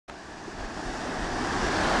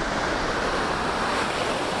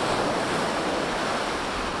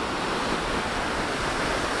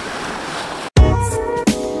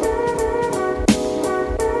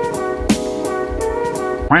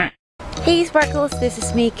Sparkles, this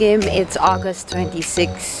is me, Kim. It's August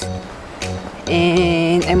 26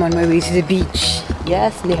 and I'm on my way to the beach.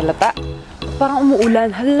 Yes, hindi halata. Parang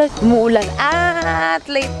umuulan. Umuulan. At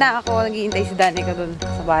late na ako. Naghihintay si Danica dun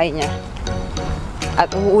sa bahay niya.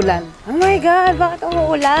 At umuulan. Oh my God, bakit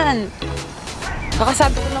umuulan?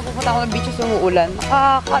 Kakasabi ko na pupunta ako ng beach sa umuulan.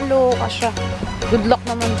 Nakakaloka siya. Good luck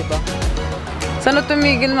naman, diba? Sana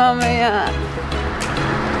tumigil mamaya.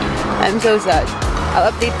 I'm so sad. I'll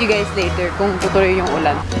update you guys later kung tutuloy yung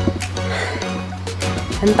ulan.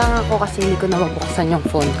 Hantang ako kasi hindi ko na mabuksan yung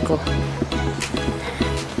phone ko.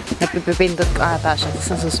 Napipipindot ko ata siya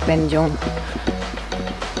tapos nasuspend yung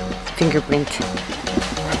fingerprint.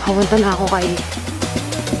 Pupunta na ako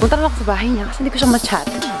sa bahay niya kasi hindi ko siya ma-chat.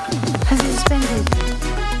 Kasi suspended.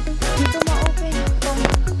 Dito ma-open.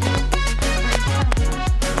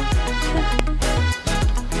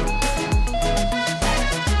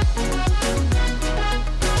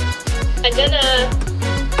 Andiyan na.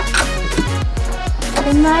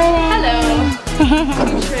 Good morning. Hello.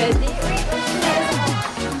 You ready?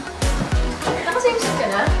 Nakaswimsuit ka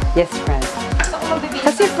na? Yes, friend. Gusto ko magbibigay.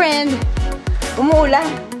 Kasi friend,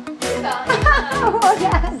 umuulan.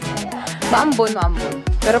 Umuulan. Maambon.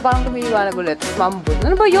 Pero parang lumiwanag ulit. Maambon.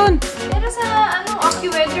 Ano ba yun? Pero sa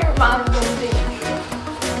AccuWeather, maambon din.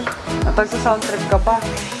 Natag sa sound trip ka pa.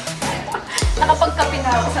 Nakapagkape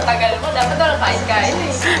na ako sa tagal mo. Dapat wala kain-kain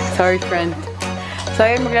eh. Sorry, friend. So,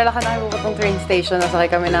 ayun, maglalakad na kami papuntang train station. Nasakay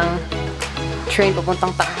kami ng train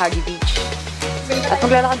papuntang Takahagi Beach. At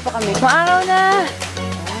maglalakad pa kami. Maaraw na!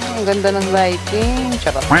 Ang ganda ng lighting.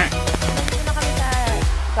 Charot. Dito na kami sa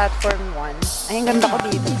platform 1. Ay, ang ganda ko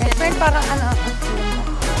dito. Friend, parang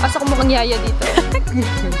Asa ko mukhang yaya dito.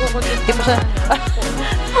 Di pa siya...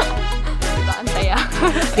 Diba, antaya.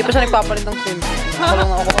 Di pa siya nagpapalit ng swimsuit. Nakulong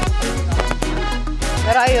na ako.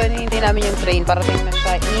 Pero ayun, hihintay namin yung train. Parating na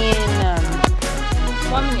siya in...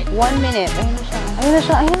 1 minute. 1 minute. Ayun na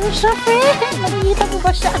siya, friend! Nakikita mo ba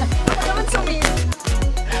siya? Ano naman sumili?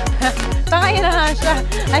 Ayun na nga siya.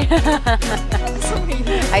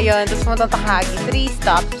 Ayun, tapos pumunta ng Takahagi. 3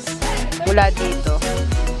 stops mula dito.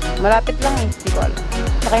 Malapit lang eh. Hindi ko alam.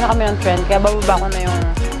 Sakay na kami ng train, kaya bababa ko na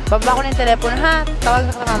yung telepono. Ha?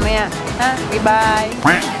 Tawag ka mamaya. Ha? Okay, bye!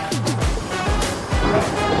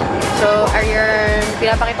 So, ayun,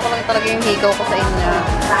 pinapakita ko lang talaga yung hikaw ko sa inyo.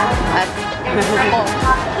 At,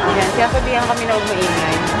 ayan, sinasabihan kami na huwag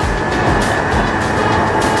maingay.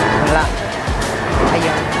 Wala.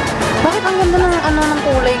 Ayun. Bakit ang ganda ng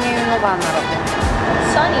kulay ngayon ng camera ko?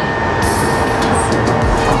 Sunny.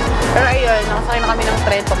 Pero ayun, nakasakay na kami ng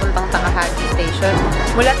train papuntang Takahagi Station.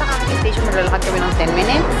 Mula Takahagi Station, maglalakad kami ng 10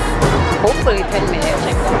 minutes. Hopefully, 10 minutes.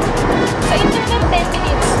 Check ko. Sa internet, 10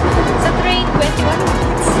 minutes. Sa train, 21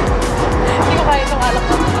 minutes. Hindi ko kaya itong alak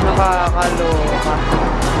na. Nakakaloka.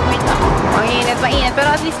 Wait ako. Mainit. Pero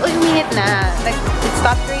at least, uminit na. Like, it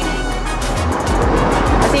stopped raining.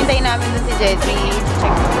 Kasi hintayin namin dun si Jessie. Check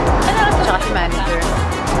ko. Tsaka si manager.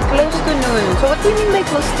 Close to noon. So, what do you mean by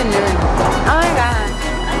close to noon? Oh my God.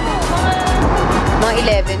 Mga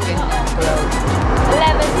 11, ganyan.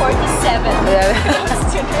 11:47.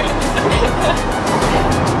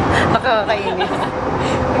 Nakakainis.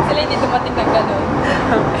 Pag sila hindi dumating ng gano'n.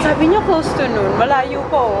 Sabi niya close to noon. Malayo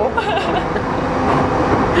pa, oh.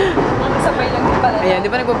 Sabay lang din pala. Ayan, di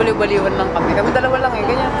ba nagbabaliw-baliwan lang kami? Kami dalawa lang eh,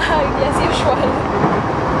 ganyan. Yes, usual.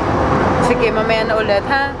 Sige, mamaya na ulit,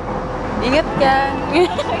 ha? Ingat ka.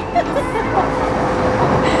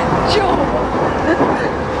 Joe!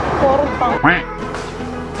 Porong pang.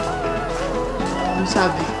 Ano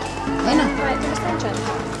sabi? Ayun na.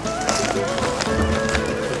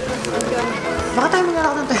 Baka tayo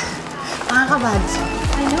maglalakad ng tayo. Nakakabads.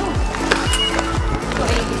 I know.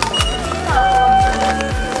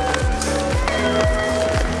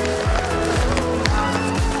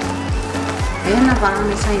 Ayun na, parang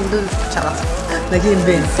may sign dun. Tsaka,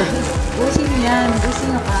 nag-invento. Busin yan.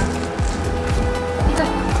 Busin na ka. Dito.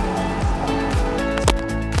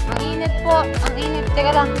 Ang init po. Ang init.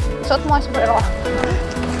 Teka lang. Suot mo ang Supremo.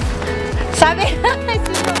 Sabi,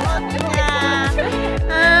 sinuot niya.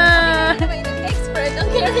 Expert ang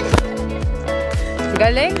hearing.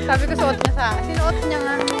 Galing. Sabi ko suot niya sinuot niya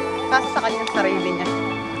nga. Kaso sa kanyang sarili niya.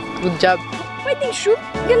 Good job. Pwedeng shoot.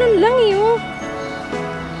 Ganun lang eh,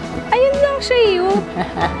 Ayun lang siya eh,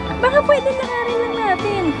 Baka pwede nakarin lang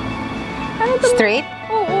natin. Ano to? Straight?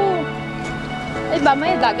 Oo. Ay ba,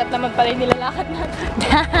 may dagat naman pala yung nilalakad natin.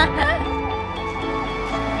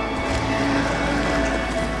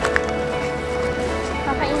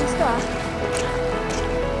 Kakainis to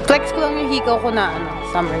Flex ko lang yung hikaw ko na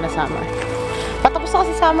summer na summer. Patapos na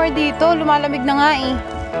kasi summer dito, lumalamig na nga eh.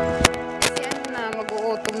 Kasi ano na,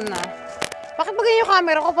 mag-u-autumn na. kapag yung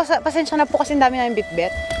camera ko, pasensya na po kasi ang dami namin bitbit.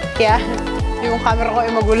 Kaya, yung camera ko ay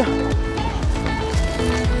magulo.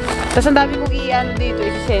 Tapos ang dami kong i-ano dito,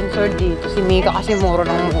 i-sensor dito. Si Mika kasi muro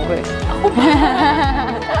ng muro eh. Ako ba?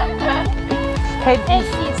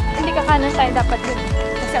 Hindi ka kanan tayo dapat yun.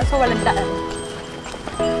 Kasi also walang daan.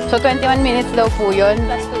 So, 21 minutes daw po yun.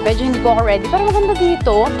 Medyo hindi po ako ready. Pero maganda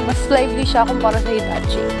dito. Mas lively siya kumpara sa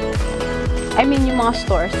Hitachi. I mean, yung mga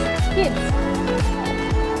stores. Kids.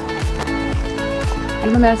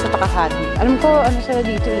 Ano meron sa Takahagi? Alam ko, ano sila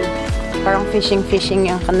dito eh. Parang fishing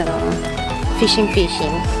yung kanila. Fishing.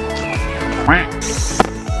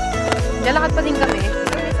 Lalakad pa din kami.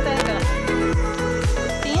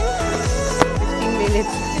 15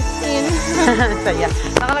 minutes. 15? Saya.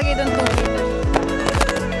 Nakalagay doon 2 meters.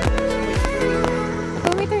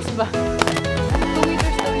 2 meters ba? 2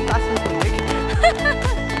 meters daw yung taas ng tubig.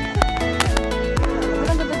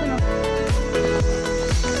 Walang ganda doon.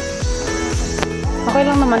 Okay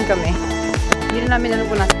lang naman kami. Hindi na namin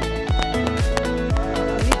alam kung nasa.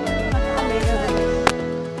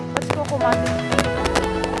 Let's go kumain.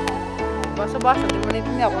 Basa-basa, di mo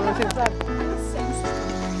naintindihan ako nang sinasabi.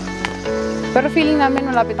 Pero feeling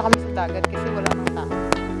namin malapit na kami sa dagat kasi wala nang tao.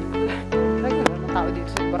 Wala nang tao dito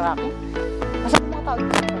sa Boracay. Masarap mga tao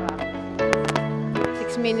dito sa Boracay.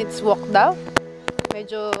 6 minutes walk daw.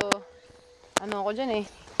 Medyo, ano ako dyan eh.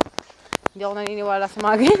 Hindi ako naniniwala sa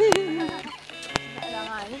mga ganyan.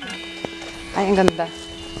 Ay, ang ganda.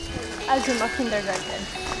 Azuma Kindergarten.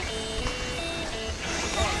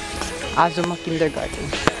 Azuma Kindergarten.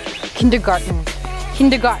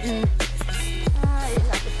 Ay,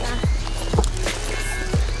 lapit na.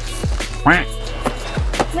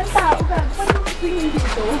 Ilang tao ka? Paano mag-swimming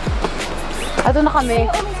dito? Ato na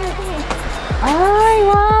kami. Ay, may surfing eh. Ay,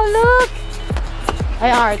 wow, look!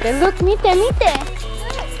 Ay, arte. Look, mite.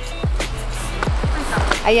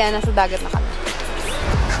 Ayan, nasa dagat na kami.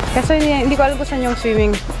 Kasi hindi ko alam kung saan yung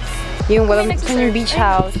swimming. Yung walang, saan yung beach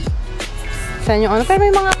house. Saan yung ano. Pero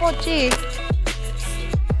may mga kotse.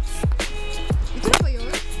 Ito na ba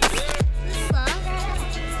yun? Ito ba?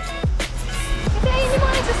 Kasi ayun yung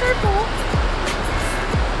mga nagsasurf oh.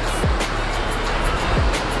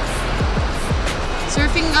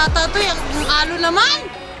 Surfing ata to. Yung alo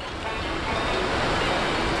naman.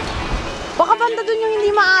 Baka banda dun yung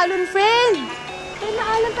hindi maalon, friend. Ay,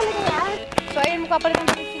 maalam talaga yan. So, ayun,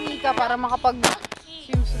 magpapalitan ko si Nika para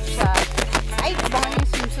makapag-swimsuit siya. Ay, abangan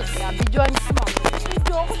yung swimsuit niya. Videoan niya si mama.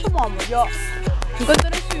 Video ako si mama. Yeah. Ang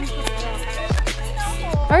ganda na yung swimsuit niya.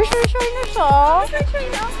 Ay, sure na siya.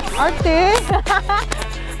 Arte.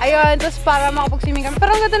 Ayun, tapos para makapag-swimming kami.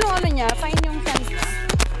 Pero ang ganda nung ano niya, fine yung sand niya.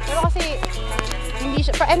 Pero kasi, hindi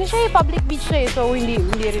siya, ano siya eh, public beach siya eh. So, hindi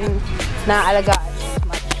rin naaalagaan as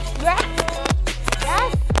much. Yes!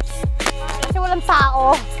 Kasi walang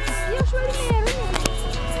tao. Usually meron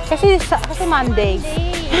eh. Kasi Monday.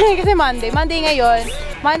 Kasi Monday ngayon.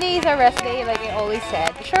 Monday is a rest day, like I always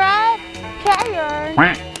said. Sure, carry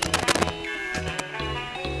on.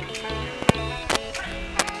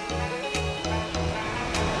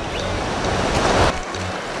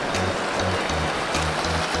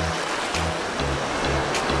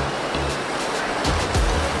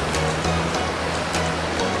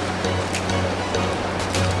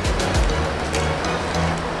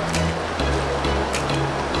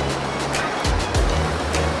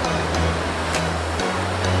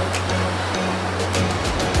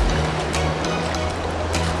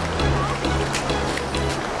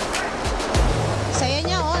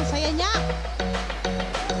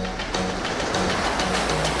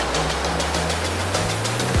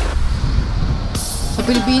 Sa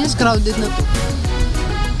Pilipinas, crowded na to.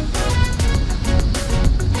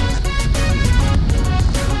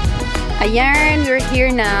 Ayan, we're here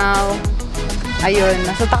now. Ayun,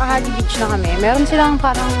 nasa Takahagi Beach na kami. Meron silang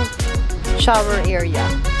parang shower area.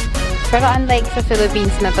 Pero unlike sa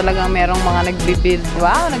Philippines na talagang merong mga nagbibuild.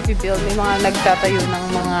 Wow, nagbibuild. May mga nagtatayo ng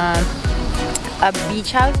mga beach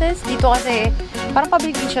houses. Dito kasi, parang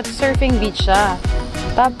public beach at surfing beach siya.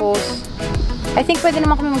 Tapos, I think pwede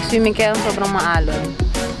naman kami mag-swimming kaya sobrang maalon.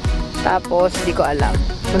 Tapos, hindi ko alam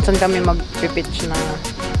kung saan kami mag-pitch na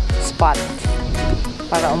spot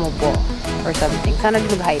para umupo or something. Sana di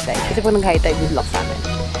mag-high tide. Kasi kung nag-high tide, good luck sa amin.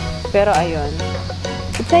 Pero ayun.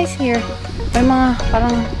 It's nice here. May mga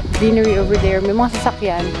parang greenery over there. May mga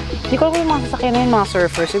sasakyan. Hindi ko alam kung yung mga sasakyan na yun, mga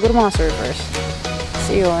surfers. Siguro mga surfers.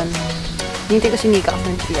 Kasi yun. Hinintay ko si Nika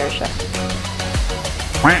kasi nag-CR siya.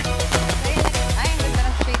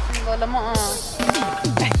 Alam mo,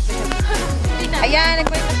 ayan,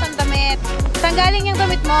 nagpalit na siyang damit. Saan galing yung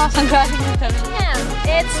damit mo? Saan galing yung damit? Yeah,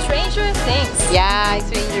 it's Stranger Things. Yeah,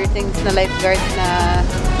 Stranger Things na lifeguard na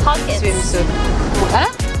Hawkins. swimsuit. Ano?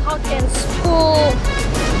 Hawkins school.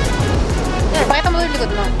 Yan. Pakita mo yung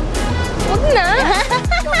likod mo. Huwag na.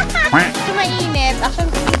 Medyo mainit. Actually,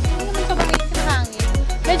 hindi naman sobrang mainit ng hangin.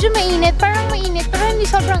 Medyo mainit. Parang mainit. Pero hindi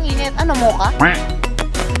sobrang init. Ano mo ka?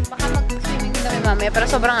 Baka mag-swimming kami mamaya. Pero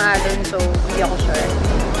sobrang alon. So, hindi ako sure.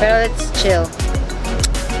 Pero let's chill.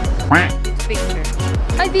 It's picture.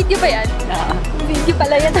 Ay, video ba yan? Video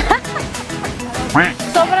pala yan.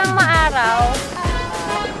 Sobrang maaraw.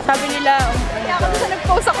 Sabi nila, Kaya ako sa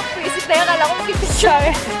nag-post ako visit na yan. Kala ko picture.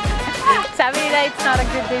 sabi nila, it's not a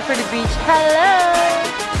good day for the beach. Hello!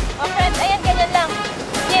 Oh, friends, ayan, ganyan lang.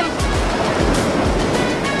 Kim,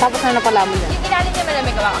 Tapos na napala mo yan. yung ilalim niya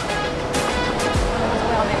malamig ka ba?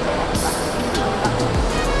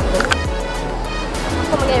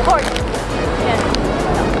 Ako mag-airport. Ayan.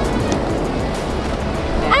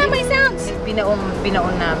 Ah, may sounds!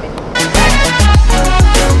 Binaon namin.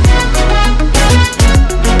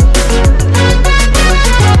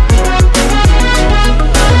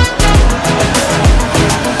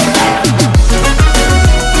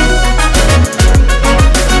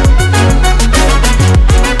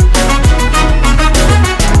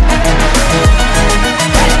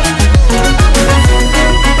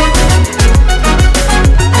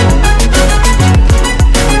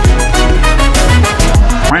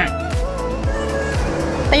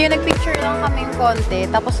 Tayo nagpicture lang kaming konti,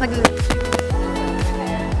 tapos hindi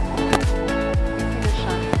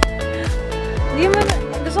mo,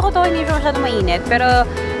 gusto ko to, hindi siya masyadong mainit, pero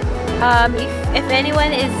if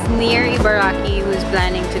anyone is near Ibaraki who's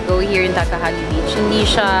planning to go here in Takahagi Beach, hindi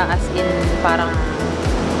siya as in parang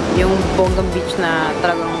yung bonggang beach na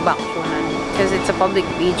talagang baksyonan, because it's a public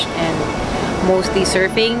beach and mostly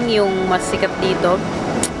surfing yung mas sikat dito.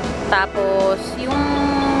 Tapos yung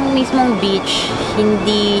mismong beach,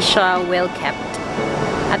 hindi siya well kept.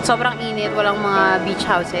 At sobrang init, walang mga beach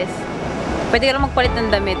houses. Pwede ka lang magpalit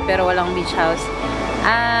ng damit, pero walang beach house.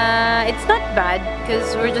 It's not bad, because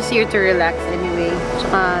we're just here to relax anyway.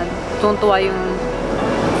 Tsaka, tuwan-tuwa yung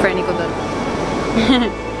friend ko doon.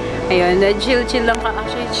 Ayun, chill lang ka.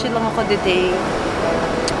 Actually, chill lang ako today.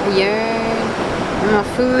 Ayan. Mga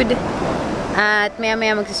food. At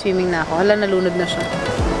maya-maya magsiswimming na ako. Hala, nalunod na siya.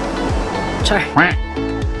 Char.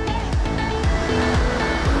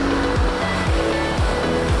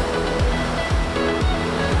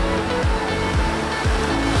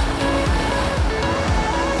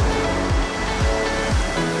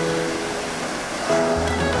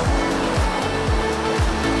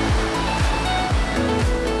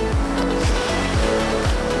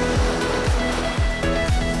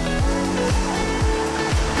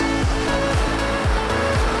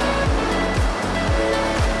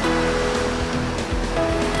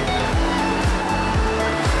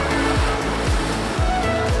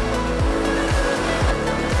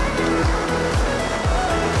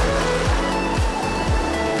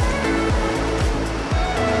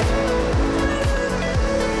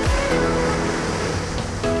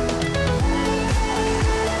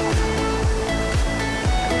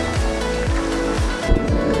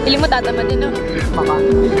 Pili mo tatama din, no? Baka.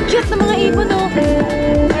 Cute na mga ibon, no?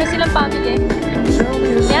 Meron silang family.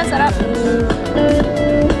 Yan, sarap.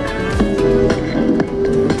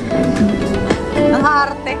 Ang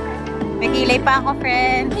arte. May kilay pa ako,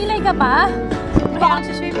 friend. Hilay ka pa? Baka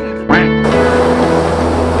magsiswimming.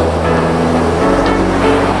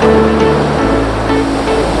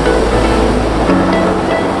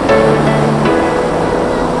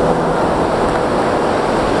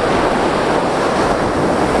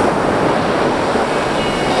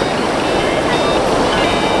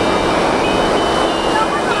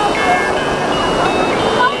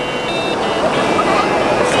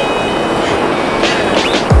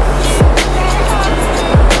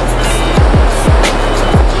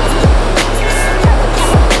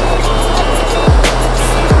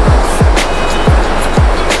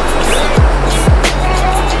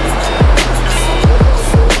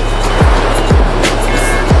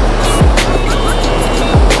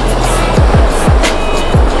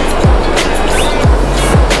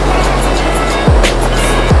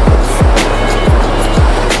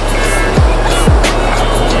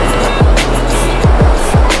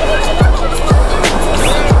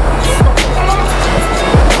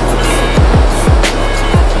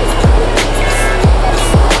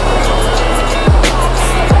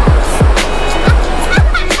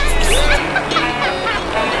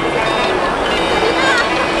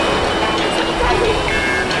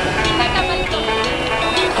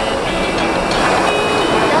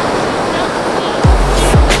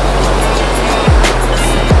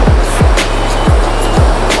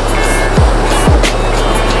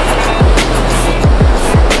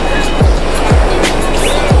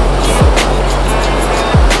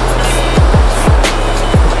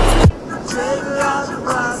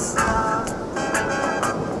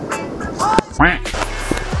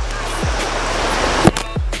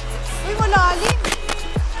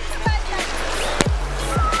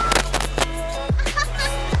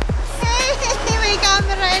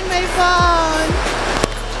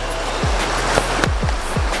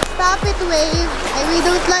 you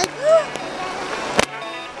don't like.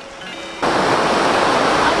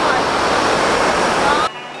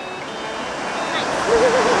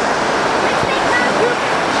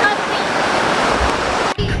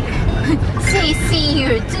 Say see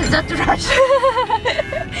you to the trash.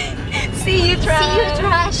 See you trash. See you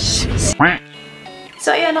trash.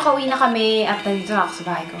 So ayun, nakauwi na kami at nandito na ako sa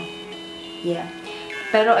bahay ko. Yeah.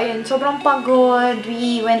 Pero ayun, sobrang pagod.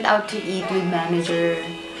 We went out to eat with manager.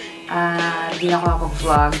 Di na ako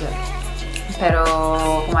nakapag-vlog. Pero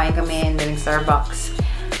kumain kami during Starbucks.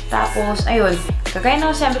 Tapos, ayun, kagaya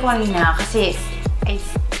na sabi ko kanina kasi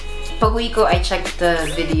pag-uwi ko, I checked the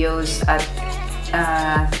videos at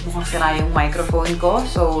mukhang sira yung microphone ko.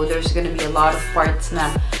 So, there's gonna be a lot of parts na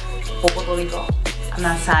puputulin ko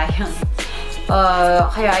na sayang.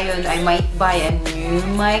 Kaya ayun, I might buy a new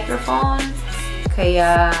microphone.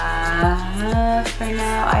 Kaya, for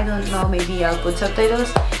now, I don't know, maybe I'll put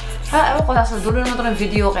subtitles. Ewan ko, nasa dulo naman ito ng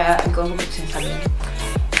video, kaya hindi ko naman sinasabi.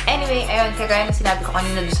 Anyway, ayun, kagaya na sinabi ko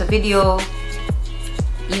kanina doon sa video,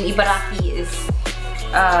 yung Ibaraki is,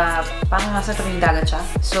 parang nasa tabing dagat siya.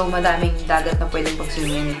 So, madaming dagat na pwedeng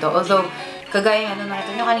pag-swimming dito. Although, kagaya nga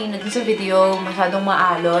nakita nyo kanina dun sa video, masyadong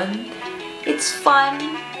maalon. It's fun.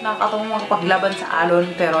 Nakakatawang makapaglaban sa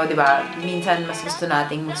alon. Pero, di ba, minsan mas gusto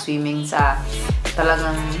nating mag-swimming sa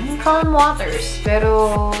talagang calm waters.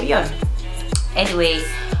 Pero, yun. Anyway,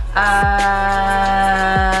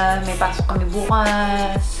 may pasok kami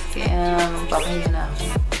bukas. Kaya, magpapahinga na ako.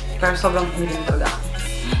 Pero sobrang initin talaga ako.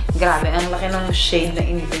 Grabe, ang laki ng shade na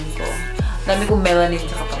initin ko. Dami kong melanin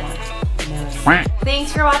sa katawan. Thanks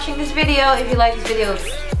for watching this video. If you like this video,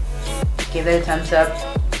 give it a thumbs up.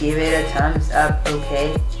 Give it a thumbs up,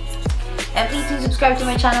 okay? And please do subscribe to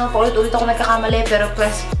my channel. Paulit-ulit ako nagkakamali, pero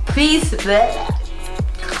please,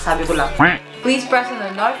 kakasabi ko lang. Please press on the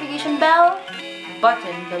notification bell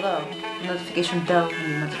button below. Notification bell,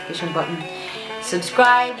 notification button.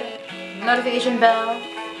 Subscribe, notification bell,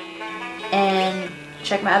 and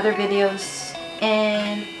check my other videos.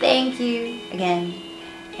 And thank you again.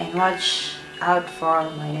 And watch out for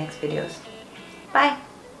my next videos. Bye!